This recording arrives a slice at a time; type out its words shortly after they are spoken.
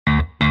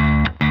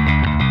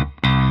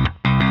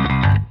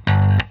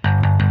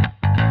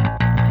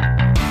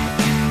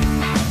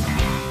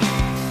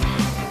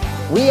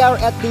are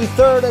at the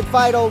third and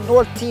final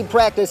North team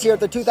practice here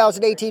at the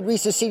 2018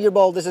 Reese's Senior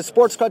Bowl. This is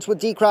Sports Crunch with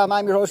D-Crom.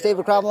 I'm your host,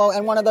 David Cromwell,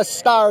 and one of the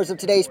stars of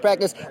today's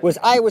practice was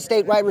Iowa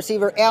State wide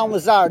receiver Allen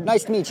Lazard.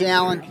 Nice to meet you,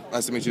 Allen.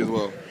 Nice to meet you as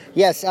well.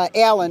 Yes,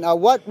 Allen,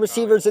 what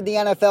receivers in the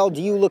NFL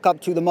do you look up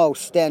to the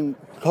most and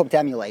hope to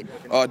emulate?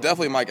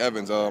 Definitely Mike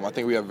Evans. I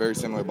think we have very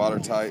similar body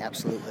type.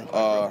 Absolutely.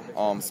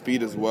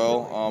 Speed as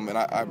well. And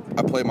I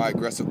play my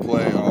aggressive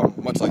play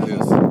much like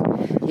his.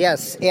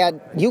 Yes,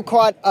 and you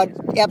caught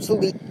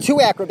absolutely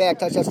two acrobatic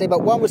touchdowns today,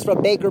 but one was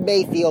from Baker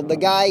Mayfield, the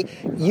guy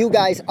you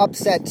guys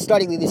upset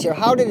stunningly this year.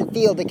 How did it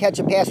feel to catch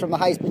a pass from a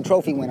Heisman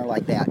Trophy winner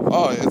like that?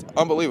 Oh, it's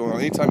unbelievable.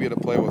 Anytime you get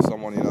to play with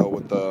someone,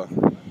 with the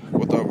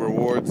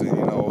rewards and,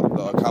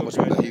 the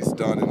accomplishment that he's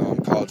done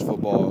in college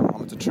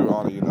football, it's a true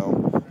honor,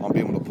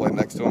 being able to play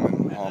next to him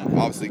and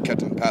obviously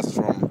catching passes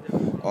from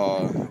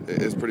him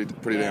is pretty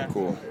damn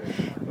cool.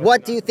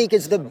 What do you think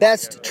is the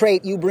best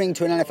trait you bring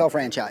to an NFL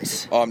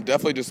franchise?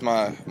 Definitely just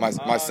my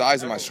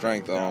size and my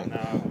strength.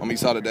 You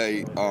saw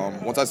today,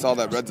 once I saw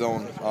that red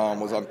zone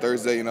was on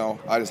Thursday,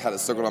 I just had it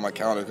circled on my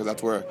calendar because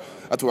that's where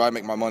I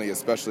make my money,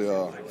 especially,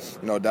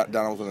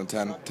 down within the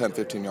 10,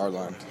 15-yard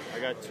line.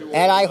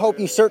 And I hope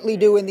you certainly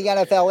do in the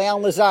NFL.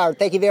 Allen Lazard,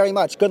 thank you very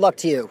much. Good luck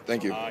to you.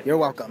 Thank you. You're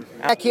welcome.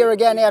 Back here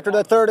again after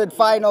the third and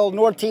final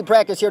North team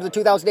practice here at the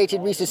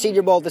 2018 Reese's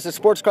Senior Bowl. This is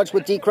Sports Crunch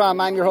with D-Crom.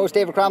 I'm your host,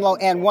 David Cromwell,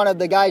 and one of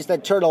the guys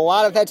that turned a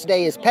lot of heads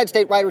today is Penn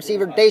State wide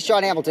receiver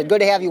DaeSean Hamilton. Good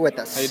to have you with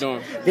us. How you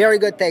doing? Very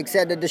good, thanks.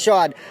 And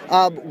DaeSean,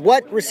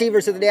 what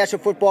receivers in the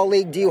National Football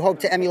League do you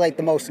hope to emulate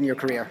the most in your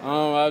career?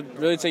 I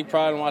really take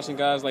pride in watching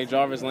guys like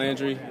Jarvis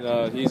Landry.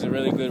 He's a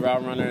really good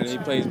route runner, and he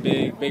plays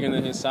bigger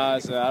than his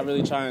size. I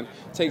really try and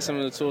take some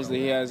of the tools that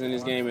he has in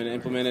his game and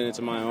implement it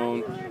into my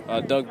own.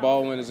 Doug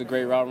Baldwin is a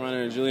great route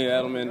runner, and Julian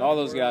Edelman, all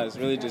those guys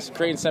really just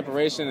creating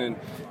separation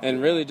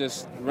and really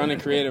just running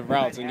creative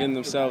routes and getting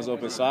themselves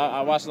open. So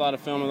I watch a lot of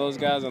film of those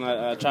guys, and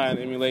I try and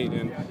emulate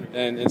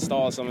and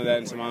install some of that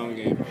into my own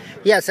game.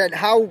 Yes, and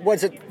how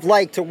was it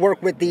like to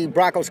work with the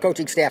Broncos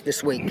coaching staff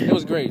this week? It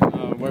was great.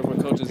 Worked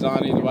with Coach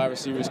Azani, the wide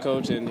receivers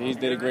coach, and he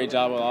did a great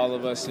job with all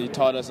of us. He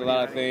taught us a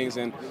lot of things,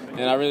 and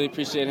I really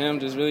appreciate him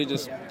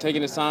just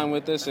taking his time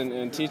with us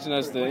and teaching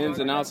us the ins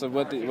and outs of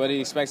what he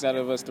expects out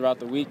of us throughout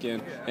the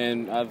weekend.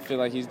 And I feel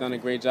like he's done a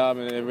great job,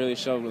 and it really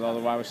showed with all the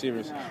wide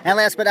receivers. And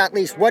last but not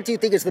least, what do you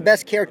think is the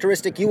best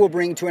characteristic you will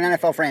bring to an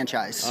NFL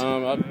franchise?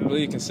 I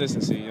believe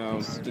consistency.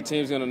 The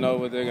team's going to know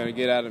what they're going to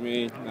get out of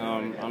me.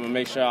 I'm going to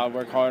make sure I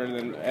work harder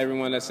than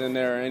everyone that's in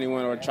there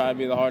or try to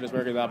be the hardest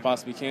worker that I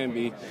possibly can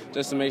be,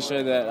 just to make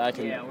sure that I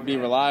can be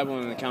reliable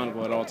and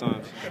accountable at all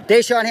times.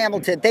 DaeSean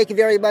Hamilton, thank you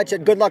very much,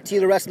 and good luck to you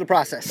the rest of the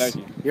process. Thank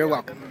you. You're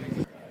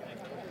welcome.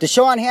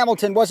 DaeSean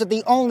Hamilton wasn't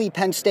the only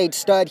Penn State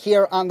stud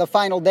here on the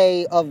final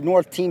day of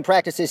North team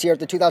practices here at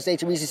the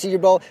 2018 Reese's Senior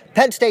Bowl.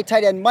 Penn State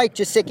tight end Mike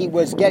Gesicki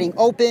was getting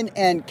open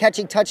and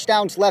catching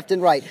touchdowns left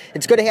and right.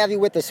 It's good to have you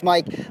with us,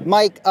 Mike.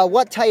 Mike,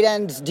 what tight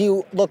ends do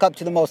you look up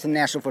to the most in the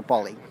National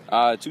Football League?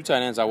 Two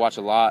tight ends I watch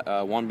a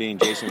lot. One being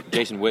Jason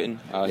Witten.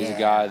 He's a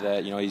guy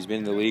that he's been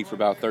in the league for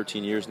about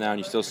 13 years now, and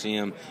you still see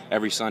him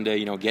every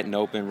Sunday. Getting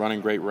open,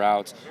 running great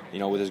routes.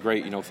 With his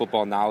great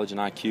football knowledge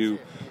and IQ.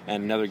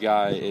 And another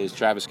guy is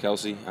Travis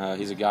Kelce.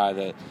 He's a guy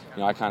that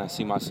I kind of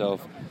see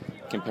myself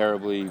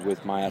comparably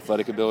with my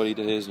athletic ability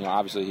to his.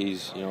 Obviously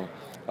he's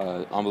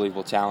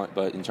unbelievable talent,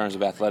 but in terms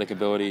of athletic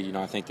ability,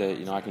 I think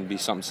that I can be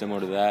something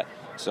similar to that.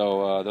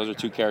 So those are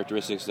two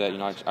characteristics that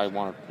I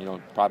want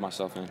to pride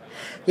myself in.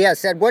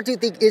 Yes, and what do you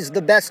think is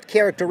the best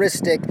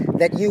characteristic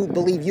that you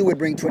believe you would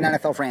bring to an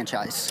NFL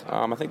franchise?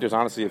 I think there's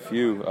honestly a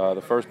few.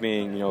 The first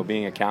being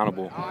being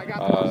accountable.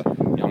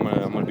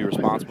 I'm going to be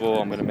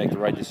responsible. I'm going to make the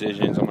right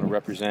decisions. I'm going to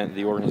represent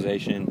the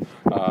organization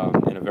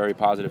in a very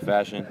positive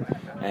fashion.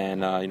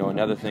 And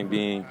another thing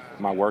being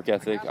my work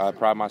ethic. I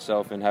pride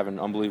myself in having an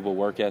unbelievable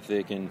work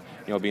ethic and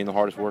being the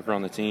hardest worker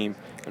on the team.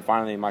 And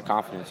finally, my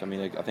confidence.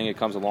 I think it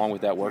comes along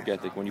with that work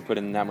ethic. When you put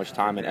in that much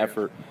time and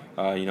effort,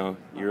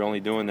 you're only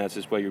doing that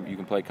this way you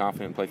can play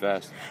confident and play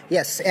fast.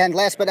 Yes, and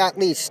last but not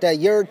least,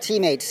 your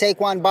teammate,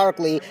 Saquon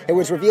Barkley, it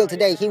was revealed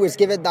today he was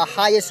given the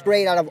highest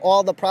grade out of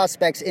all the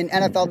prospects in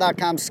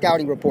NFL.com's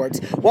scouting reports.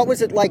 What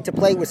was it like to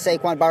play with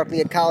Saquon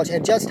Barkley at college,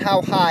 and just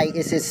how high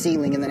is his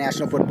ceiling in the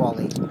National Football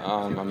League?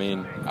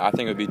 I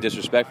think it would be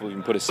disrespectful if you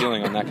can put a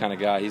ceiling on that kind of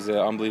guy. He's an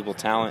unbelievable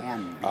talent.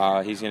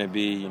 He's going to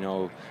be,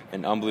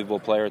 an unbelievable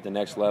player at the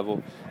next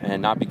level,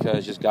 and not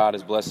because just God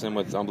has blessed him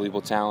with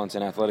unbelievable talents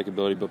and athletic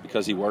ability, but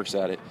because he works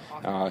at it.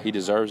 He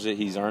deserves it.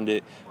 He's earned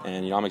it,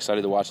 and I'm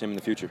excited to watch him in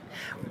the future.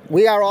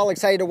 We are all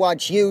excited to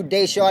watch you,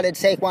 DaeSean, and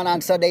Saquon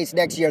on Sundays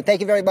next year. Thank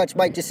you very much,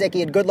 Mike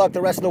Gesicki, and good luck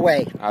the rest of the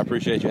way. I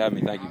appreciate you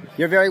having me. Thank you.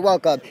 You're very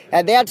welcome.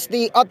 And that's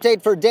the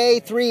update for Day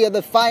 3 of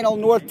the final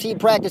North team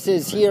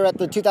practices here at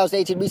the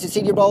 2018 Reese's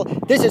Senior Bowl.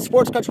 This is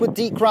Sports Crunch with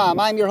D-Crom.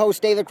 I'm your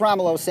host, David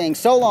Cromwell, saying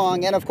so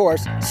long, and of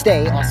course,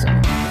 stay awesome.